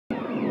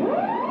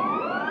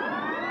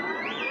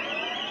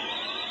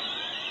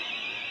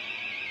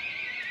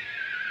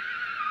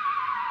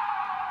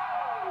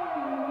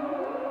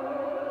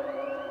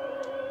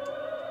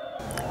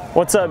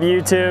What's up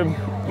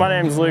YouTube? My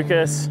name is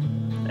Lucas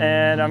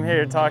and I'm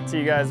here to talk to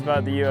you guys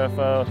about the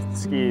UFO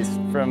skis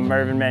from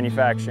Mervin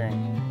Manufacturing,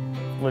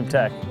 Lib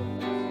Tech.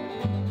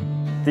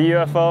 The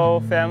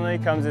UFO family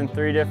comes in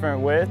 3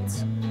 different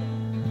widths,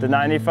 the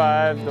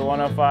 95, the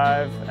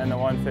 105, and the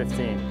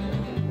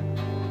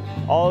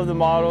 115. All of the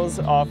models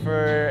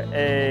offer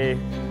a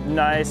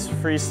nice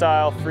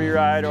freestyle,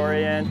 freeride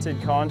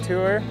oriented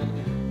contour.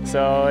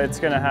 So it's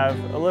going to have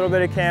a little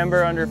bit of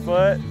camber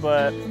underfoot,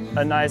 but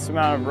a nice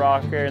amount of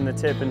rocker in the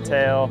tip and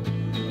tail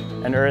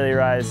and early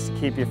rise to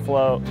keep you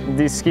afloat.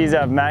 These skis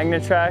have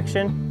magnet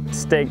traction,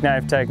 stake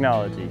knife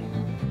technology.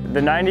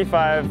 The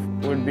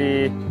 95 would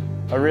be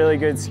a really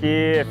good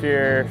ski if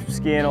you're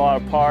skiing a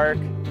lot of park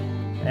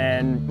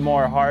and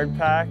more hard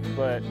pack,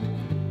 but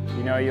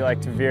you know, you like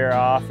to veer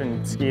off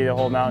and ski the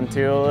whole mountain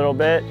too a little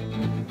bit.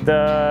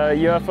 The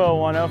UFO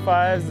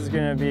 105s is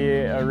going to be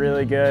a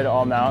really good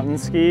all mountain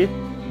ski.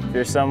 If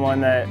you're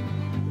someone that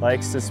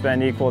likes to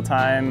spend equal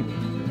time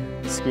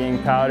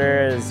skiing powder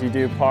as you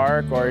do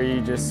park, or you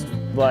just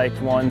like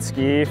one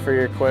ski for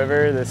your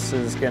quiver, this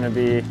is going to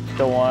be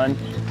the one.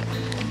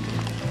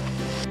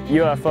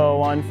 UFO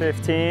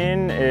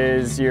 115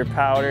 is your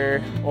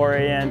powder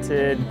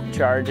oriented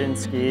charging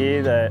ski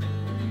that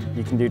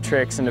you can do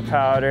tricks into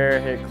powder,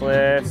 hit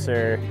cliffs,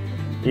 or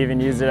even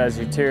use it as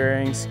your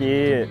touring ski.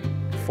 It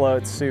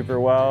floats super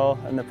well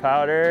in the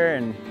powder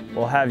and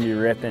will have you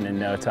ripping in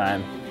no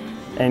time.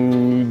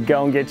 And you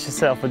go and get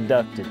yourself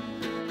abducted.